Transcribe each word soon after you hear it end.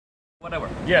Whatever.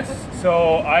 Yes,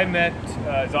 so I met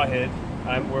Zahid.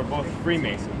 We're both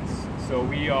Freemasons. So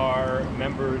we are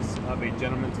members of a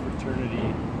gentleman's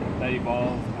fraternity that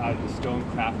evolved out of the stone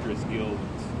crafters guilds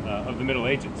of the Middle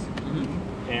Ages.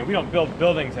 And we don't build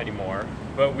buildings anymore,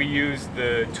 but we use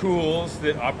the tools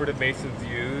that operative masons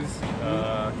use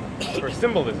for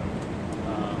symbolism.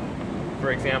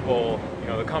 For example,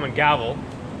 the common gavel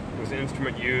was an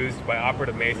instrument used by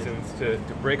operative masons to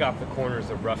break off the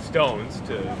corners of rough stones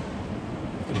to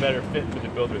better fit for the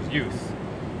builder's use.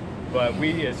 But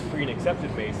we, as free and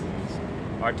accepted masons,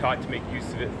 are taught to make use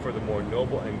of it for the more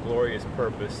noble and glorious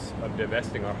purpose of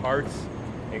divesting our hearts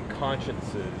and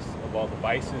consciences of all the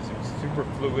vices and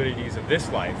superfluities of this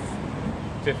life,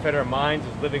 to fit our minds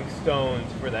as living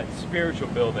stones for that spiritual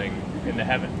building in the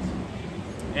heavens.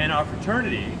 And our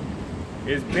fraternity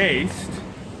is based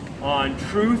on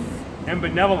truth and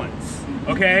benevolence,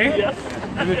 okay? Yes.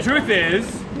 And the truth is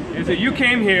that you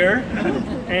came here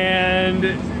and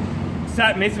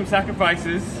made some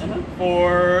sacrifices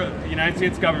for the United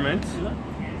States government,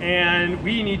 and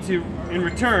we need to, in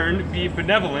return, be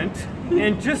benevolent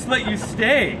and just let you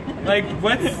stay. Like,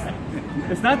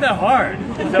 it's not that hard.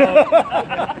 So,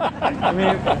 I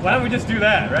mean, why don't we just do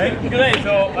that, right? Great.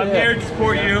 So I'm here to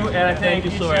support you, and I thank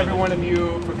each and every one of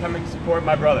you for coming to support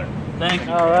my brother. Thank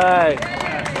you. All right.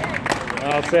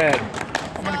 Well said.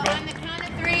 So on the count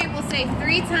of 3, we'll say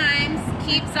 3 times,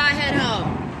 keep Zahid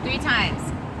home. 3 times.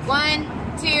 1,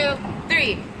 2,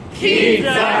 3. Keep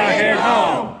Zahid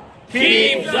home.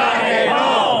 Keep Zahid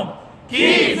home.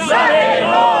 Keep Zahid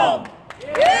home.